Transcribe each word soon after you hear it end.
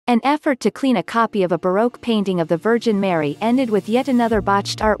An effort to clean a copy of a Baroque painting of the Virgin Mary ended with yet another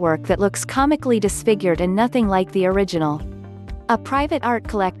botched artwork that looks comically disfigured and nothing like the original. A private art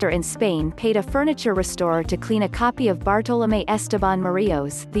collector in Spain paid a furniture restorer to clean a copy of Bartolomé Esteban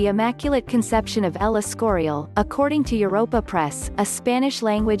Murillo's The Immaculate Conception of El Escorial, according to Europa Press, a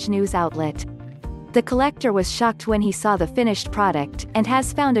Spanish-language news outlet. The collector was shocked when he saw the finished product, and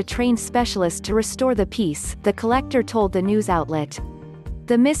has found a trained specialist to restore the piece, the collector told the news outlet.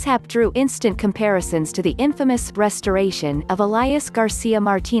 The mishap drew instant comparisons to the infamous restoration of Elías García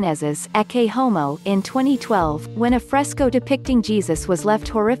Martínez's Ecce Homo in 2012, when a fresco depicting Jesus was left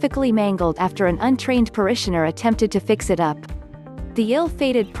horrifically mangled after an untrained parishioner attempted to fix it up. The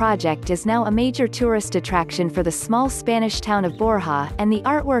ill-fated project is now a major tourist attraction for the small Spanish town of Borja, and the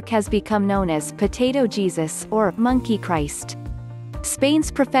artwork has become known as Potato Jesus or Monkey Christ. Spain's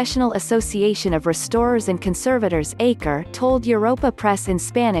Professional Association of Restorers and Conservators ACRE told Europa Press in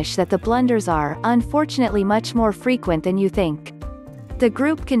Spanish that the blunders are, unfortunately, much more frequent than you think. The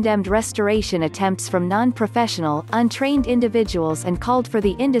group condemned restoration attempts from non-professional, untrained individuals and called for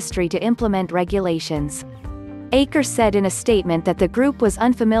the industry to implement regulations. ACRE said in a statement that the group was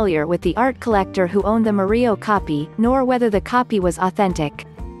unfamiliar with the art collector who owned the Murillo copy, nor whether the copy was authentic.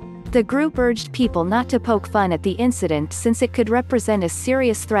 The group urged people not to poke fun at the incident since it could represent a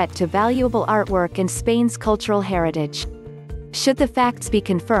serious threat to valuable artwork and Spain's cultural heritage. Should the facts be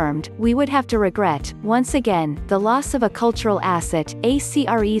confirmed, we would have to regret, once again, the loss of a cultural asset,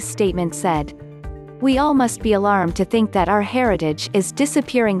 ACRE's statement said. We all must be alarmed to think that our heritage is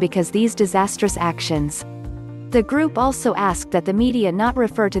disappearing because these disastrous actions. The group also asked that the media not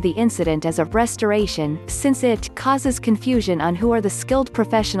refer to the incident as a restoration, since it causes confusion on who are the skilled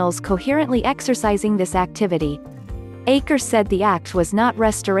professionals coherently exercising this activity. ACRE said the act was not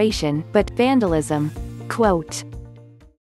restoration, but vandalism. Quote,